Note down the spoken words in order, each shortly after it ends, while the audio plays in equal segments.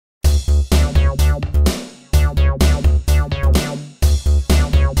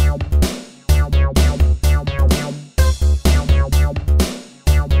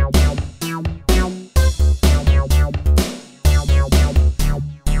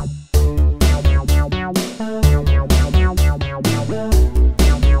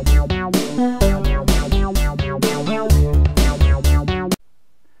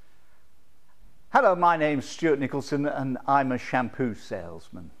Hello, my name's Stuart Nicholson and I'm a shampoo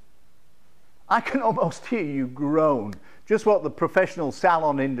salesman. I can almost hear you groan. Just what the professional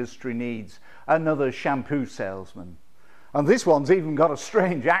salon industry needs, another shampoo salesman. And this one's even got a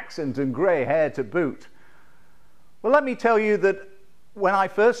strange accent and grey hair to boot. Well, let me tell you that when I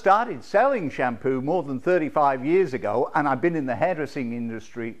first started selling shampoo more than 35 years ago, and I've been in the hairdressing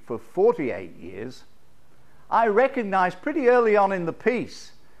industry for 48 years, I recognized pretty early on in the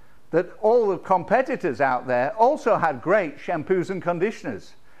piece that all the competitors out there also had great shampoos and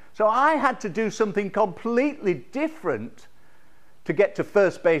conditioners. So I had to do something completely different to get to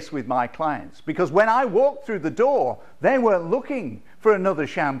first base with my clients, because when I walked through the door, they weren't looking for another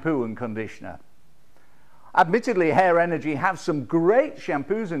shampoo and conditioner. Admittedly, Hair Energy have some great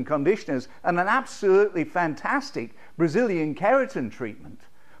shampoos and conditioners and an absolutely fantastic Brazilian keratin treatment.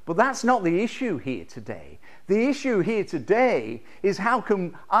 But that's not the issue here today. The issue here today is how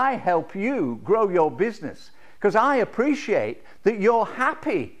can I help you grow your business? Because I appreciate that you're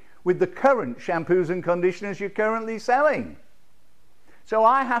happy with the current shampoos and conditioners you're currently selling. So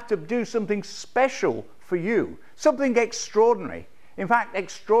I have to do something special for you, something extraordinary. In fact,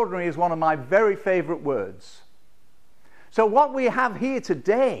 extraordinary is one of my very favorite words. So what we have here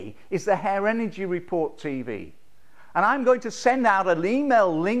today is the Hair Energy Report TV. And I'm going to send out an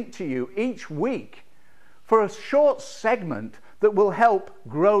email link to you each week for a short segment that will help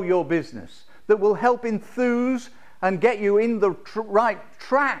grow your business, that will help enthuse and get you in the right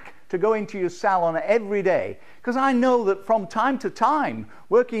track to go into your salon every day. Because I know that from time to time,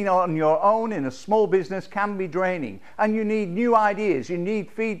 working on your own in a small business can be draining, and you need new ideas, you need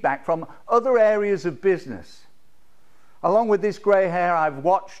feedback from other areas of business. Along with this grey hair, I've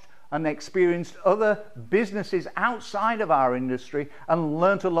watched and experienced other businesses outside of our industry and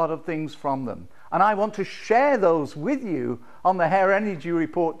learnt a lot of things from them. And I want to share those with you on the Hair Energy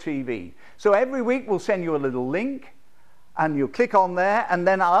Report TV. So every week we'll send you a little link and you'll click on there, and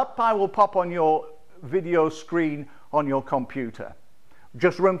then up I will pop on your video screen on your computer.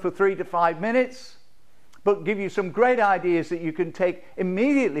 Just run for 3 to 5 minutes, but give you some great ideas that you can take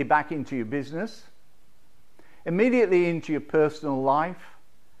immediately back into your business, immediately into your personal life,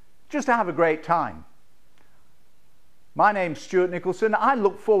 just to have a great time. My name's Stuart Nicholson. I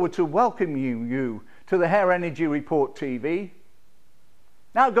look forward to welcoming you to the Hair Energy Report TV.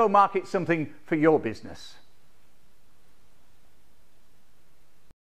 Now go market something for your business.